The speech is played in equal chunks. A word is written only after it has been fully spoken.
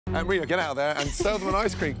Marina, get out of there and serve them an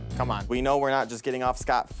ice cream. Come on, we know we're not just getting off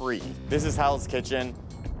scot-free. This is Hell's Kitchen.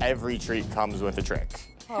 Every treat comes with a trick.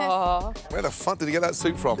 Aww. Where the fuck did you get that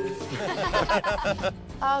soup from?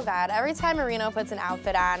 Oh, God. Every time Marino puts an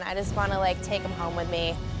outfit on, I just want to, like, take him home with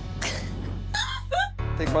me.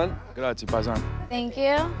 Take one. Grazie, paisan. Thank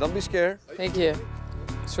you. Don't be scared. Thank you.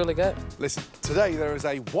 It's really good. Listen, today there is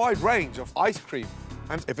a wide range of ice cream.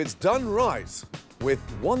 And if it's done right, with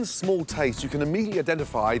one small taste, you can immediately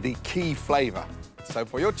identify the key flavour. So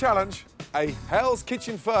for your challenge, a Hell's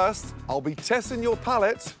Kitchen first, I'll be testing your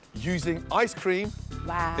palate using ice cream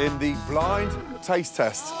in the blind taste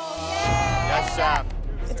test. Yes, chef.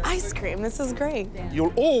 It's ice cream. This is great.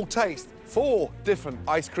 You'll all taste 4 different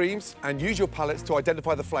ice creams and use your palates to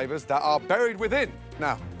identify the flavours that are buried within.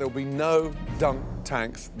 Now, there'll be no dunk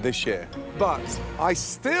tanks this year, but I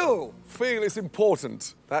still feel it's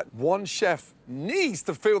important that one chef needs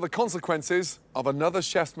to feel the consequences of another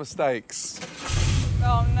chef's mistakes.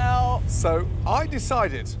 Oh, no. So I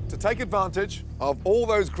decided to take advantage of all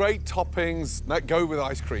those great toppings that go with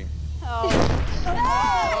ice cream. Oh.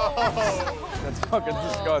 That's fucking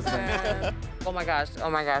disgusting. Man. Oh my gosh,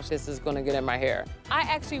 this is gonna get in my hair. I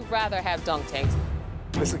actually rather have dunk tanks.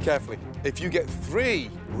 Listen carefully. If you get 3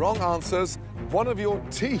 wrong answers, one of your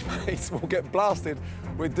teammates will get blasted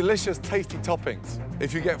with delicious, tasty toppings.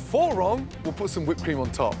 If you get 4 wrong, we'll put some whipped cream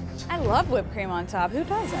on top. I love whipped cream on top. Who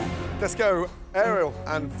doesn't? Let's go, Ariel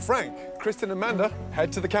and Frank. Kristen and Amanda,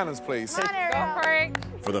 head to the cannons, please. Come on, Ariel. Go, Frank.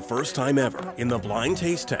 For the first time ever in the blind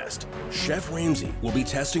taste test, Chef Ramsay will be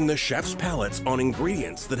testing the chef's palates on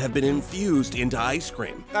ingredients that have been infused into ice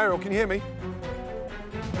cream. Ariel, can you hear me?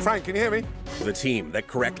 Frank, can you hear me? The team that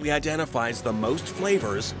correctly identifies the most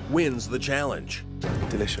flavors wins the challenge.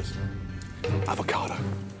 Delicious. Avocado.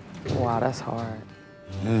 Wow, that's hard.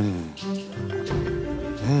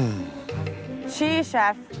 Cheese,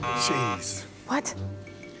 chef. Cheese. What?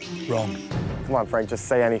 Wrong. Come on, Frank, just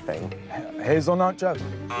say anything. Hazelnut, chef.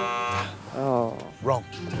 Oh. Wrong.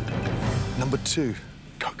 Number 2,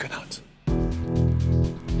 coconut.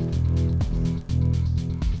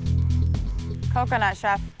 Coconut,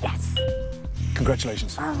 chef. Yes.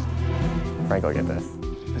 Congratulations. Frank, will get this.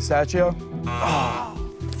 Pistachio.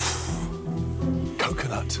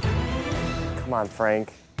 Coconut. Come on,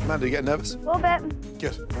 Frank. Amanda, you getting nervous? A little bit.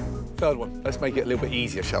 Good. 3rd one. Let's make it a little bit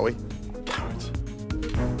easier, shall we? Carrot.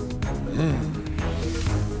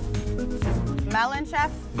 Melon,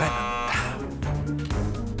 chef.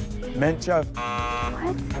 Mint, chef.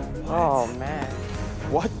 Oh, man.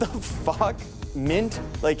 What the fuck? Mint?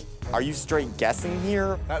 Like, are you straight guessing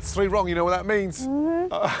here? That's 3 wrong. You know what that means?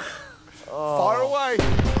 Fire away.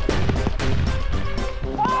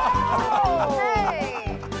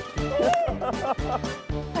 Hey!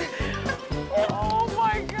 Oh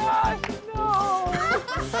my gosh, no.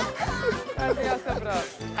 I think I'll step it up.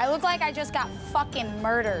 I look like I just got fucking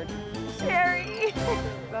murdered. Cherry.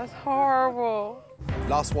 That's horrible.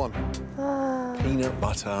 Last one. Peanut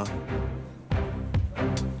butter.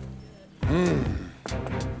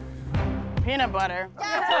 Peanut butter.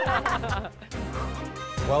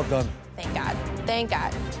 Well done. Thank God. Thank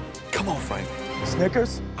God. Come on, Frank.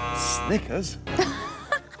 Snickers. Snickers?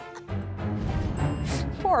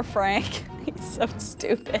 Poor Frank. He's so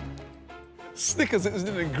stupid. Snickers isn't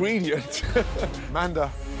an ingredient. Amanda.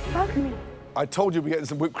 Fuck me. I told you we're getting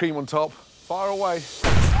some whipped cream on top. Fire away.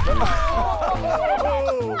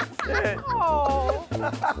 Oh.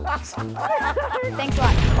 Thanks a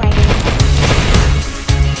lot, Frank.